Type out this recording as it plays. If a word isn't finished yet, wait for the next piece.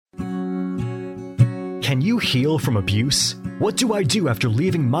Can you heal from abuse? What do I do after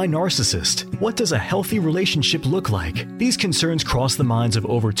leaving my narcissist? What does a healthy relationship look like? These concerns cross the minds of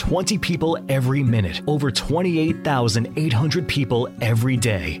over 20 people every minute, over 28,800 people every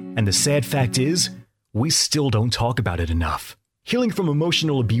day. And the sad fact is, we still don't talk about it enough. Healing from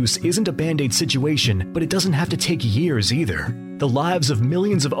emotional abuse isn't a band-aid situation, but it doesn't have to take years either. The lives of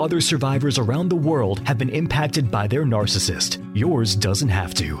millions of other survivors around the world have been impacted by their narcissist. Yours doesn't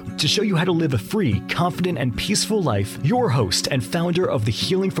have to. To show you how to live a free, confident, and peaceful life, your host and founder of the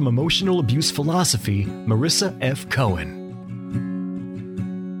Healing from Emotional Abuse philosophy, Marissa F. Cohen.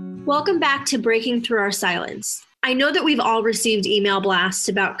 Welcome back to Breaking Through Our Silence. I know that we've all received email blasts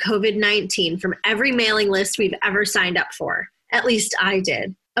about COVID-19 from every mailing list we've ever signed up for. At least I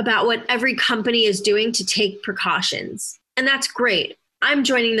did, about what every company is doing to take precautions. And that's great. I'm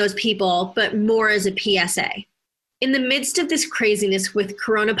joining those people, but more as a PSA. In the midst of this craziness with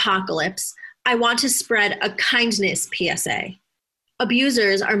coronapocalypse, I want to spread a kindness PSA.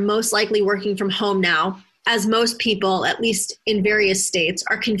 Abusers are most likely working from home now, as most people, at least in various states,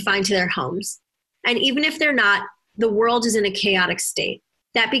 are confined to their homes. And even if they're not, the world is in a chaotic state.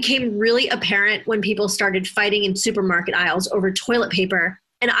 That became really apparent when people started fighting in supermarket aisles over toilet paper,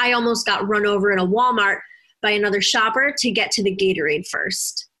 and I almost got run over in a Walmart by another shopper to get to the Gatorade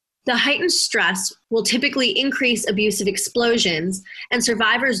first. The heightened stress will typically increase abusive explosions, and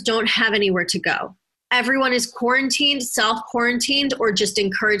survivors don't have anywhere to go. Everyone is quarantined, self-quarantined, or just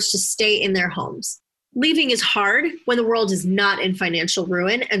encouraged to stay in their homes. Leaving is hard when the world is not in financial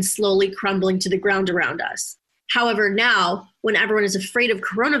ruin and slowly crumbling to the ground around us. However, now, when everyone is afraid of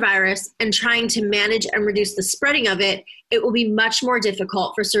coronavirus and trying to manage and reduce the spreading of it, it will be much more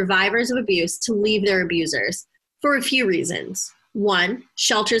difficult for survivors of abuse to leave their abusers for a few reasons. One,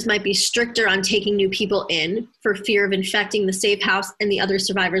 shelters might be stricter on taking new people in for fear of infecting the safe house and the other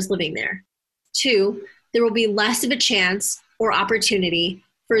survivors living there. Two, there will be less of a chance or opportunity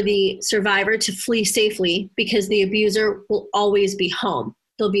for the survivor to flee safely because the abuser will always be home.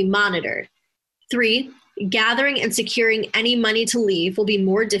 They'll be monitored. Three, gathering and securing any money to leave will be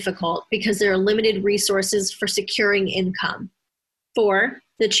more difficult because there are limited resources for securing income. 4,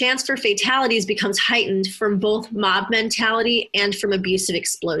 the chance for fatalities becomes heightened from both mob mentality and from abusive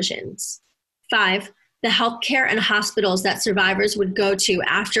explosions. 5, the healthcare and hospitals that survivors would go to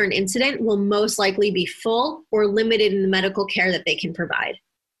after an incident will most likely be full or limited in the medical care that they can provide.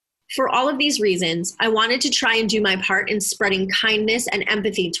 For all of these reasons, I wanted to try and do my part in spreading kindness and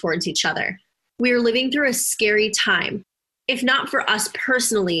empathy towards each other. We are living through a scary time. If not for us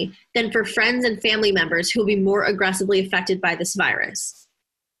personally, then for friends and family members who will be more aggressively affected by this virus.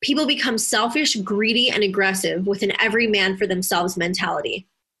 People become selfish, greedy, and aggressive with an every man for themselves mentality.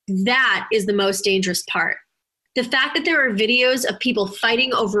 That is the most dangerous part. The fact that there are videos of people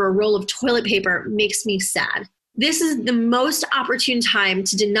fighting over a roll of toilet paper makes me sad. This is the most opportune time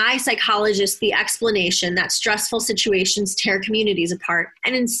to deny psychologists the explanation that stressful situations tear communities apart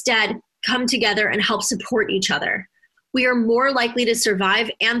and instead come together and help support each other. We are more likely to survive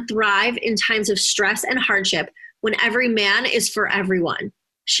and thrive in times of stress and hardship when every man is for everyone,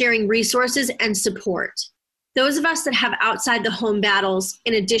 sharing resources and support. Those of us that have outside the home battles,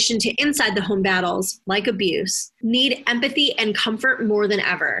 in addition to inside the home battles, like abuse, need empathy and comfort more than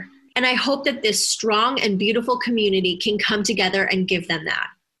ever. And I hope that this strong and beautiful community can come together and give them that.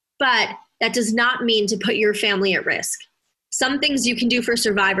 But that does not mean to put your family at risk. Some things you can do for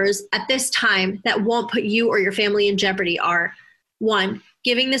survivors at this time that won't put you or your family in jeopardy are: 1,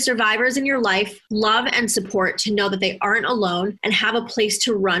 giving the survivors in your life love and support to know that they aren't alone and have a place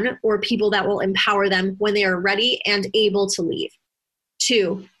to run or people that will empower them when they are ready and able to leave.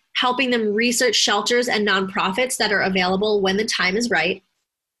 2, helping them research shelters and nonprofits that are available when the time is right.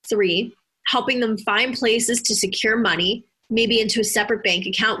 3, helping them find places to secure money, maybe into a separate bank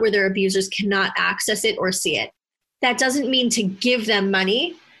account where their abusers cannot access it or see it. That doesn't mean to give them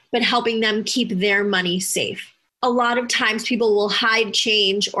money, but helping them keep their money safe. A lot of times people will hide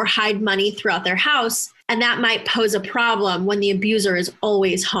change or hide money throughout their house, and that might pose a problem when the abuser is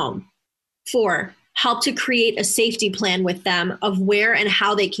always home. 4, help to create a safety plan with them of where and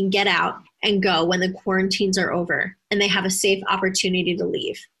how they can get out and go when the quarantines are over and they have a safe opportunity to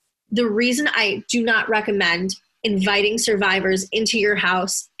leave. The reason I do not recommend inviting survivors into your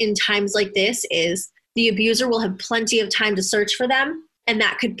house in times like this is the abuser will have plenty of time to search for them, and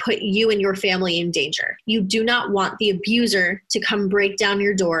that could put you and your family in danger. You do not want the abuser to come break down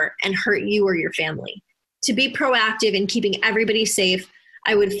your door and hurt you or your family. To be proactive in keeping everybody safe,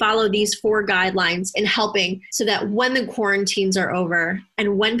 I would follow these 4 guidelines in helping so that when the quarantines are over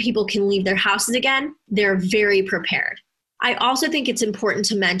and when people can leave their houses again, they're very prepared. I also think it's important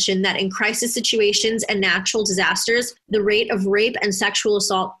to mention that in crisis situations and natural disasters, the rate of rape and sexual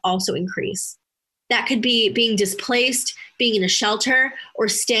assault also increase. That could be being displaced, being in a shelter, or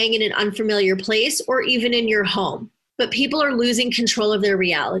staying in an unfamiliar place, or even in your home. But people are losing control of their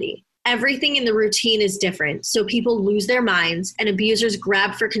reality. Everything in the routine is different, so people lose their minds and abusers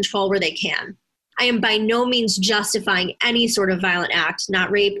grab for control where they can. I am by no means justifying any sort of violent act,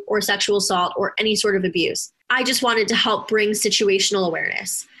 not rape or sexual assault or any sort of abuse. I just wanted to help bring situational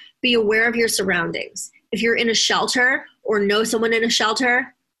awareness. Be aware of your surroundings. If you're in a shelter or know someone in a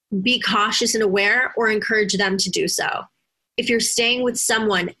shelter, be cautious and aware or encourage them to do so. If you're staying with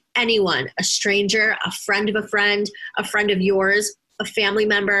someone, anyone, a stranger, a friend of yours, a family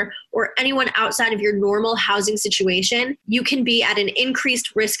member, or anyone outside of your normal housing situation, you can be at an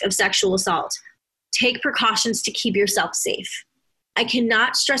increased risk of sexual assault. Take precautions to keep yourself safe. I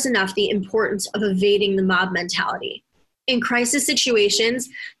cannot stress enough the importance of evading the mob mentality. In crisis situations,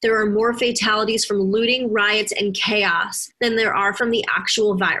 there are more fatalities from looting, riots, and chaos than there are from the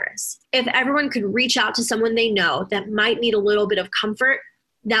actual virus. If everyone could reach out to someone they know that might need a little bit of comfort,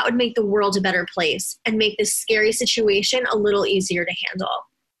 that would make the world a better place and make this scary situation a little easier to handle.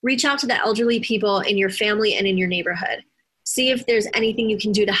 Reach out to the elderly people in your family and in your neighborhood. See if there's anything you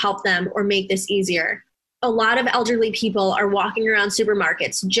can do to help them or make this easier. A lot of elderly people are walking around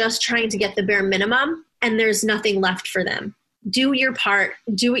supermarkets just trying to get the bare minimum, and there's nothing left for them. Do your part.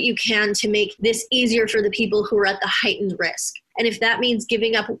 Do what you can to make this easier for the people who are at the heightened risk. And if that means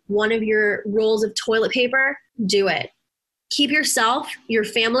giving up one of your rolls of toilet paper, do it. Keep yourself, your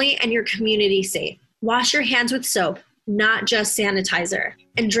family, and your community safe. Wash your hands with soap, not just sanitizer,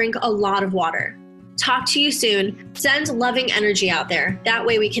 and drink a lot of water. Talk to you soon. Send loving energy out there. That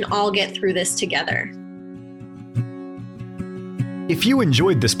way we can all get through this together. If you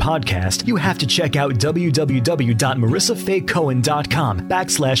enjoyed this podcast, you have to check out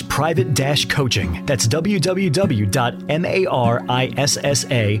www.marissafaycohen.com/private-coaching. That's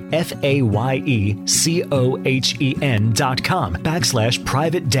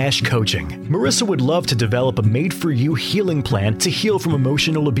www.marissafaycohen.com/private-coaching. Marissa would love to develop a made-for-you healing plan to heal from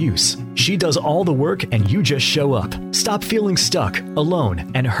emotional abuse. She does all the work and you just show up. Stop feeling stuck,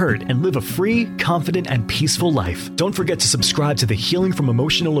 alone, and hurt and live a free, confident, and peaceful life. Don't forget to subscribe to the Healing from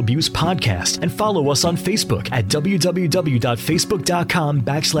Emotional Abuse podcast and follow us on Facebook at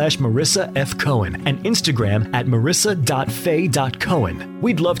www.facebook.com/Marissa F. Cohen and Instagram at marissa.fay.cohen.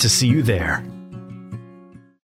 We'd love to see you there.